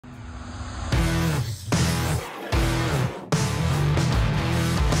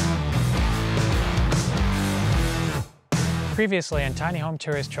Previously on Tiny Home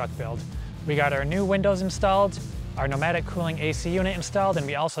Tourist Truck Build, we got our new windows installed, our Nomadic Cooling AC unit installed, and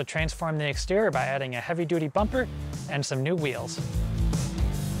we also transformed the exterior by adding a heavy-duty bumper and some new wheels.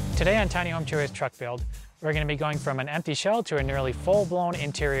 Today on Tiny Home Tourist Truck Build, we're going to be going from an empty shell to a nearly full-blown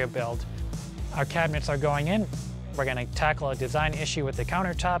interior build. Our cabinets are going in, we're going to tackle a design issue with the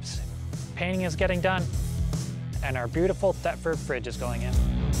countertops, painting is getting done, and our beautiful Thetford fridge is going in.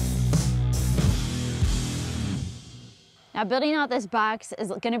 Now, building out this box is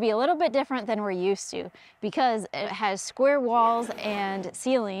going to be a little bit different than we're used to because it has square walls and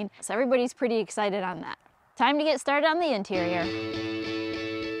ceiling, so everybody's pretty excited on that. Time to get started on the interior.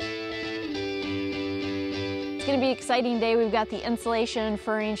 It's going to be an exciting day. We've got the insulation,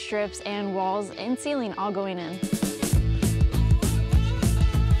 furring strips, and walls and ceiling all going in.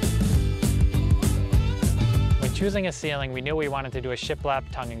 When choosing a ceiling, we knew we wanted to do a shiplap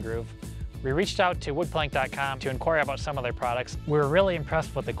tongue and groove. We reached out to woodplank.com to inquire about some of their products. We were really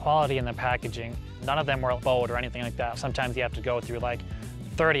impressed with the quality and the packaging. None of them were bowed or anything like that. Sometimes you have to go through like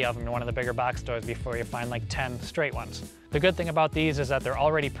 30 of them in one of the bigger box stores before you find like 10 straight ones. The good thing about these is that they're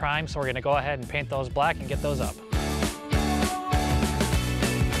already primed, so we're gonna go ahead and paint those black and get those up.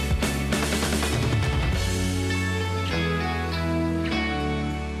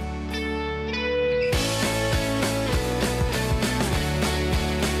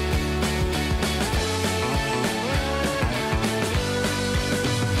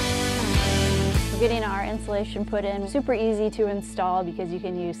 Getting our insulation put in, super easy to install because you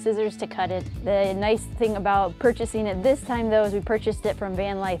can use scissors to cut it. The nice thing about purchasing it this time though is we purchased it from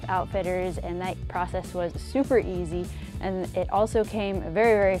Vanlife Outfitters, and that process was super easy, and it also came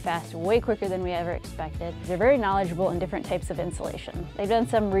very, very fast, way quicker than we ever expected. They're very knowledgeable in different types of insulation. They've done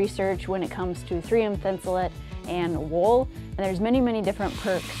some research when it comes to 3M Thinsulate and wool, and there's many, many different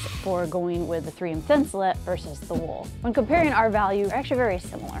perks for going with the 3M Thinsulate versus the wool. When comparing our value, they're actually very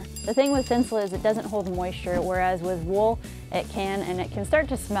similar. The thing with Thinsulate is it doesn't hold moisture, whereas with wool, it can, and it can start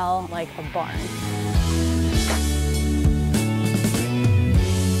to smell like a barn.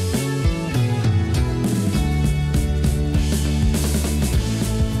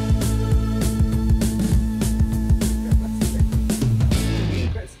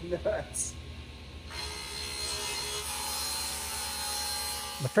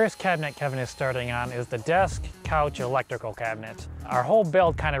 The first cabinet Kevin is starting on is the desk, couch, electrical cabinet. Our whole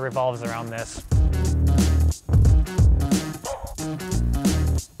build kind of revolves around this.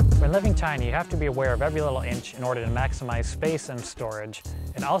 When living tiny, you have to be aware of every little inch in order to maximize space and storage.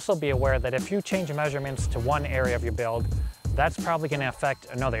 And also be aware that if you change measurements to one area of your build, that's probably going to affect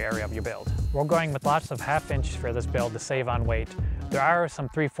another area of your build. We're going with lots of 1/2 inch for this build to save on weight. There are some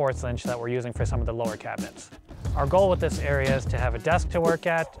 3/4 inch that we're using for some of the lower cabinets. Our goal with this area is to have a desk to work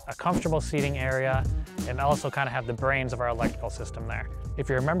at, a comfortable seating area, and also kind of have the brains of our electrical system there. If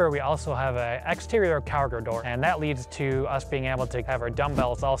you remember, we also have an exterior cargo door, and that leads to us being able to have our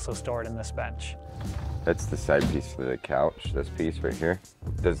dumbbells also stored in this bench. That's the side piece of the couch, this piece right here.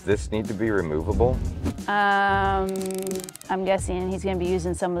 Does this need to be removable? I'm guessing he's going to be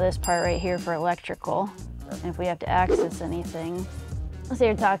using some of this part right here for electrical. And if we have to access anything, let's say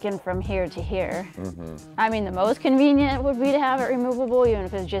you're talking from here to here. I mean, the most convenient would be to have it removable, even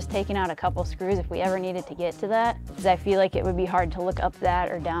if it's just taking out a couple screws if we ever needed to get to that, because I feel like it would be hard to look up that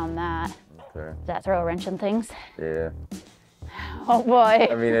or down that. Okay. Does that throw a wrench in things? Yeah. Oh boy.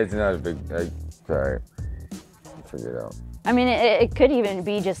 I mean, it's not a big, sorry, figure it out. I mean, it could even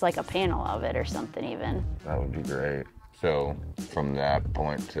be just like a panel of it or something even. That would be great. So from that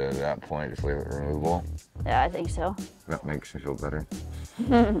point to that point, just leave it removable? Yeah, I think so. That makes me feel better.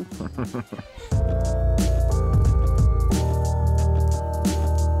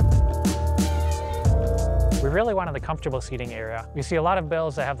 We really wanted the comfortable seating area. We see a lot of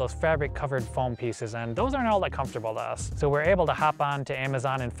builds that have those fabric covered foam pieces, and those aren't all that comfortable to us. So we're able to hop on to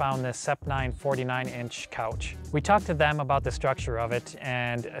Amazon and found this Sep9 49-inch couch. We talked to them about the structure of it,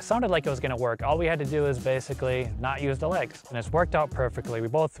 and it sounded like it was gonna work. All we had to do is basically not use the legs, and it's worked out perfectly. We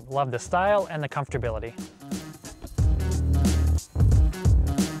both love the style and the comfortability.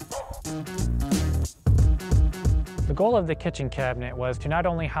 The goal of the kitchen cabinet was to not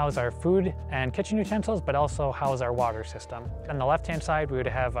only house our food and kitchen utensils, but also house our water system. On the left-hand side, we would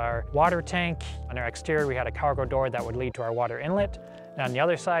have our water tank. On our exterior, we had a cargo door that would lead to our water inlet. And on the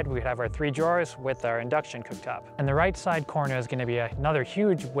other side, we would have our 3 drawers with our induction cooktop. And the right side corner is going to be another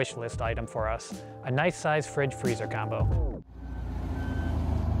huge wish list item for us, a nice size fridge-freezer combo.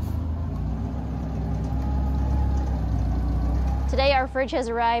 Today our fridge has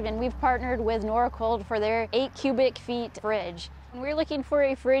arrived and we've partnered with Nora Cold for their 8 cubic feet fridge. When we were looking for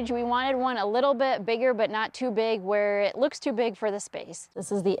a fridge, we wanted one a little bit bigger, but not too big where it looks too big for the space. This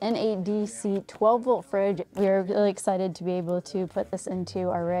is the N8DC 12-volt fridge. We are really excited to be able to put this into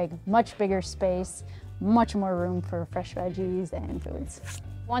our rig. Much bigger space, much more room for fresh veggies and foods.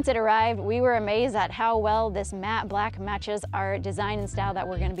 Once it arrived, we were amazed at how well this matte black matches our design and style that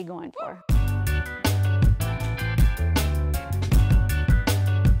we're going to be going for.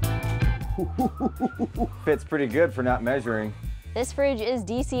 Fits pretty good for not measuring. This fridge is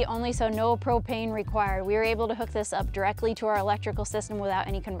DC only, so no propane required. We were able to hook this up directly to our electrical system without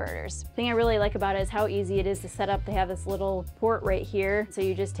any converters. The thing I really like about it is how easy it is to set up. They have this little port right here. So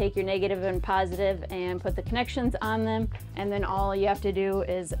you just take your negative and positive and put the connections on them. And then all you have to do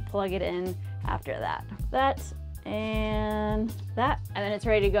is plug it in after that. That and that. And then it's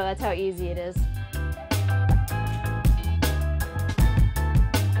ready to go. That's how easy it is.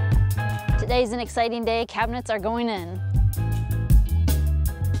 Today's an exciting day. Cabinets are going in.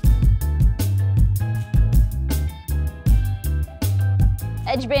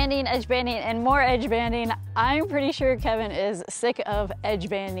 Edge banding, and more edge banding. I'm pretty sure Kevin is sick of edge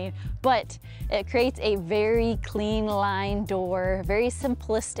banding, but it creates a very clean line door, very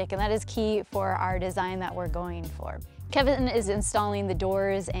simplistic, and that is key for our design that we're going for. Kevin is installing the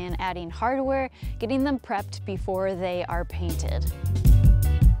doors and adding hardware, getting them prepped before they are painted.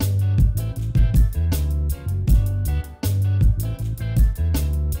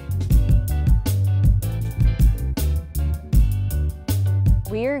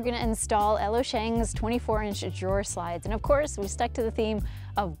 We're gonna install Elo Shang's 24-inch drawer slides. And of course, we stuck to the theme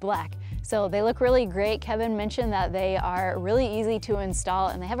of black. So they look really great. Kevin mentioned that they are really easy to install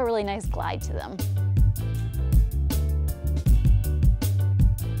and they have a really nice glide to them.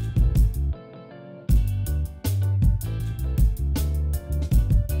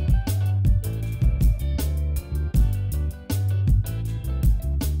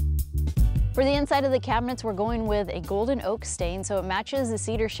 For the inside of the cabinets, we're going with a golden oak stain, so it matches the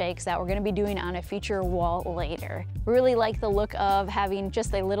cedar shakes that we're going to be doing on a future wall later. We really like the look of having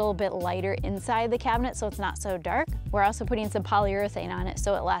just a little bit lighter inside the cabinet so it's not so dark. We're also putting some polyurethane on it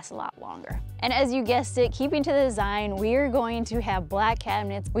so it lasts a lot longer. And as you guessed it, keeping to the design, we are going to have black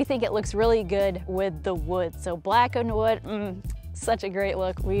cabinets. We think it looks really good with the wood. So black and wood, such a great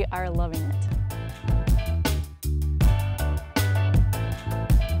look. We are loving it.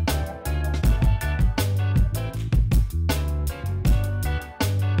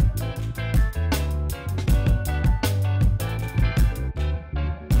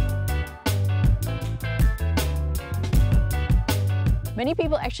 Many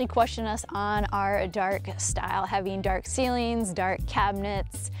people actually question us on our dark style, having dark ceilings, dark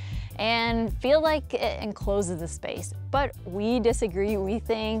cabinets, and feel like it encloses the space. But we disagree. We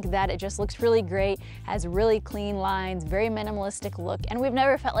think that it just looks really great, has really clean lines, very minimalistic look, and we've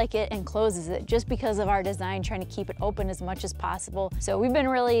never felt like it encloses it just because of our design, trying to keep it open as much as possible. So we've been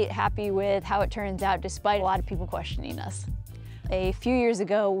really happy with how it turns out, despite a lot of people questioning us. A few years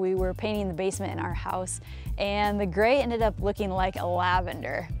ago, we were painting the basement in our house and the gray ended up looking like a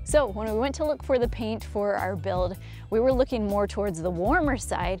lavender. So when we went to look for the paint for our build, we were looking more towards the warmer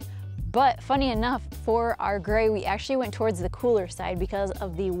side, but funny enough, for our gray, we actually went towards the cooler side because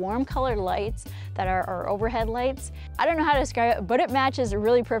of the warm colored lights that are our overhead lights. I don't know how to describe it, but it matches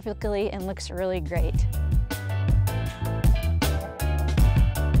really perfectly and looks really great.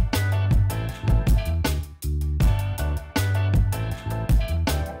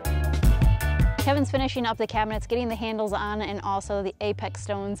 Kevin's finishing up the cabinets, getting the handles on, and also the apex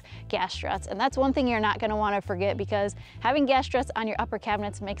stones gas struts. And that's one thing you're not going to want to forget, because having gas struts on your upper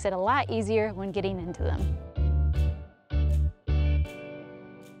cabinets makes it a lot easier when getting into them.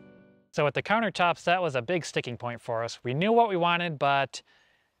 So with the countertops, that was a big sticking point for us. We knew what we wanted, but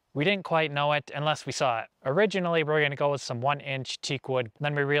we didn't quite know it unless we saw it. Originally, we were going to go with some 1-inch teak wood.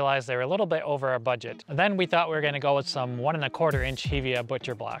 Then we realized they were a little bit over our budget. And then we thought we were going to go with some 1¼ inch Hevia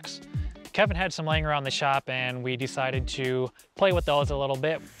butcher blocks. Kevin had some laying around the shop and we decided to play with those a little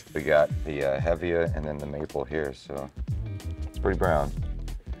bit. We got the Hevia and then the maple here, so it's pretty brown.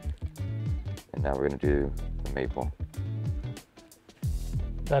 And now we're gonna do the maple.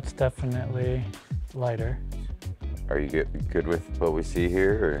 That's definitely lighter. Are you good with what we see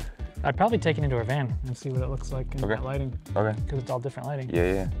here? Or? I'd probably take it into our van and see what it looks like in that lighting. Okay. Because it's all different lighting.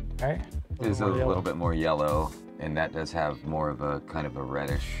 Yeah. Right? It's a little bit more yellow, and that does have more of a kind of a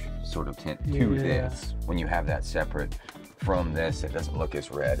reddish sort of tint to this. When you have that separate from this, it doesn't look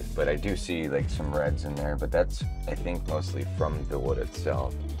as red, but I do see like some reds in there, but that's, I think, mostly from the wood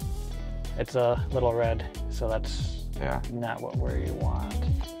itself. It's a little red, so that's not what we want.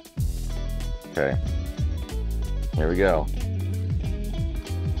 Okay, here we go.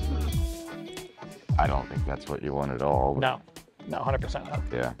 I don't think that's what you want at all. No, 100% no.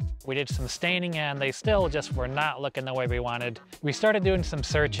 Yeah. We did some staining and they still just were not looking the way we wanted. We started doing some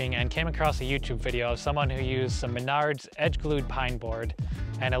searching and came across a YouTube video of someone who used some Menards edge-glued pine board,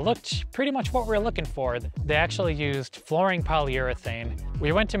 and it looked pretty much what we were looking for. They actually used flooring polyurethane.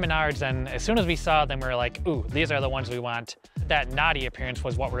 We went to Menards and as soon as we saw them, we were like, ooh, these are the ones we want. That knotty appearance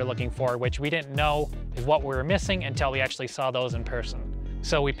was what we were looking for, which we didn't know is what we were missing until we actually saw those in person.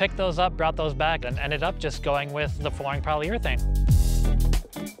 So we picked those up, brought those back, and ended up just going with the flooring polyurethane.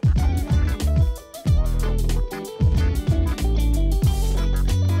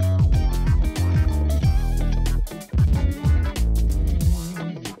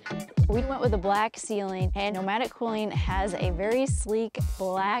 We went with a black ceiling, and Nomadic Cooling has a very sleek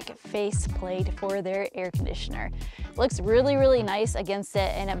black face plate for their air conditioner. It looks really, really nice against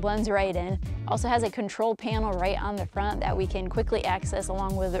it, and it blends right in. Also has a control panel right on the front that we can quickly access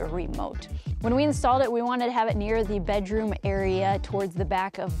along with a remote. When we installed it, we wanted to have it near the bedroom area towards the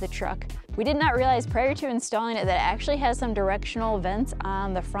back of the truck. We did not realize prior to installing it that it actually has some directional vents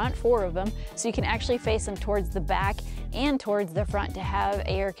on the front, 4 of them, so you can actually face them towards the back and towards the front to have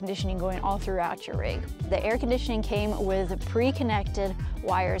air conditioning going all throughout your rig. The air conditioning came with pre-connected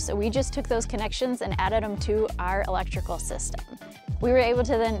wires, so we just took those connections and added them to our electrical system. We were able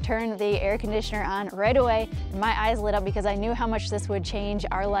to then turn the air conditioner on right away, and my eyes lit up because I knew how much this would change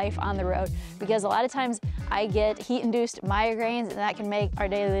our life on the road, because a lot of times I get heat-induced migraines and that can make our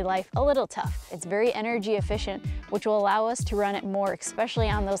daily life a little tough. It's very energy efficient, which will allow us to run it more, especially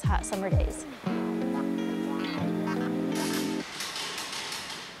on those hot summer days.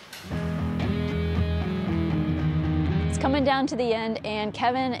 It's coming down to the end, and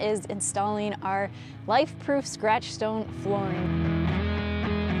Kevin is installing our life-proof scratch stone flooring.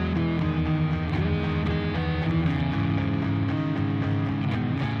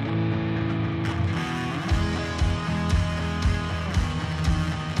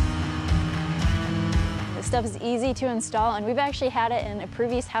 Stuff is easy to install, and we've actually had it in a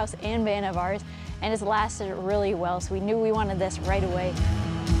previous house and van of ours, and it's lasted really well, so we knew we wanted this right away.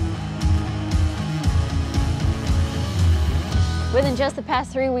 Within just the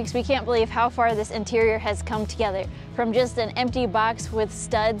past 3 weeks, we can't believe how far this interior has come together. From just an empty box with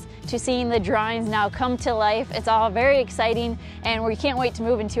studs to seeing the drawings now come to life. It's all very exciting, and we can't wait to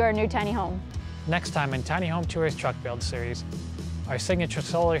move into our new tiny home. Next time in Tiny Home Tours Truck Build Series, our signature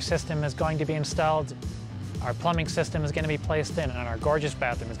solar system is going to be installed, our plumbing system is going to be placed in, and our gorgeous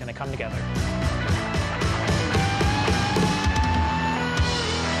bathroom is going to come together.